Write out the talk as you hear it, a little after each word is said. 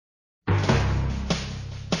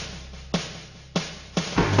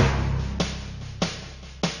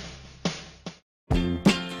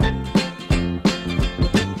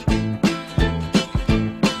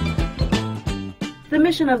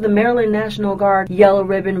mission of the Maryland National Guard Yellow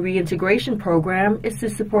Ribbon Reintegration Program is to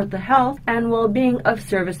support the health and well-being of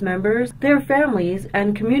service members, their families,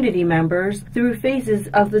 and community members through phases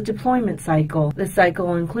of the deployment cycle. The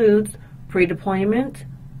cycle includes pre-deployment,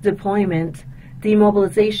 deployment,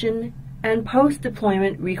 demobilization, and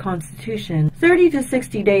post-deployment reconstitution. 30 to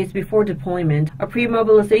 60 days before deployment, a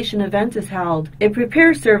pre-mobilization event is held. It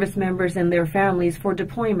prepares service members and their families for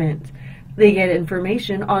deployment. They get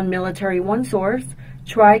information on Military OneSource,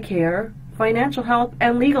 TRICARE, financial help,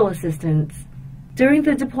 and legal assistance. During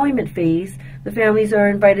the deployment phase, the families are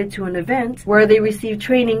invited to an event where they receive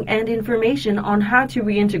training and information on how to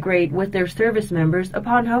reintegrate with their service members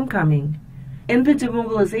upon homecoming. In the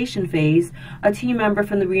demobilization phase, a team member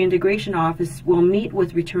from the reintegration office will meet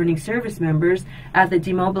with returning service members at the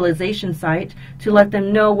demobilization site to let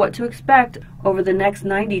them know what to expect over the next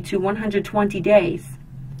 90 to 120 days.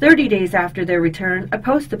 30 days after their return, a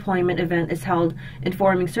post-deployment event is held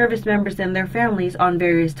informing service members and their families on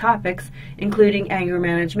various topics, including anger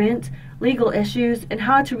management, legal issues, and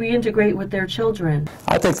how to reintegrate with their children.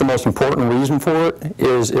 I think the most important reason for it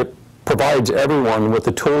is it provides everyone with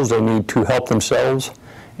the tools they need to help themselves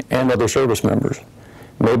and other service members.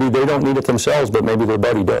 Maybe they don't need it themselves, but maybe their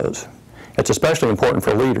buddy does. It's especially important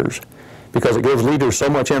for leaders because it gives leaders so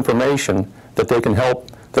much information that they can help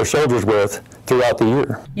their soldiers with throughout the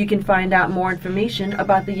year. You can find out more information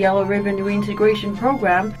about the Yellow Ribbon Reintegration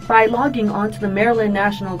Program by logging on to the Maryland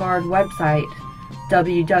National Guard website,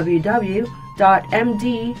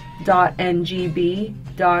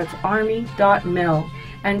 www.md.ngb.army.mil,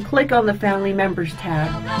 and click on the Family Members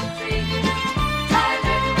tab.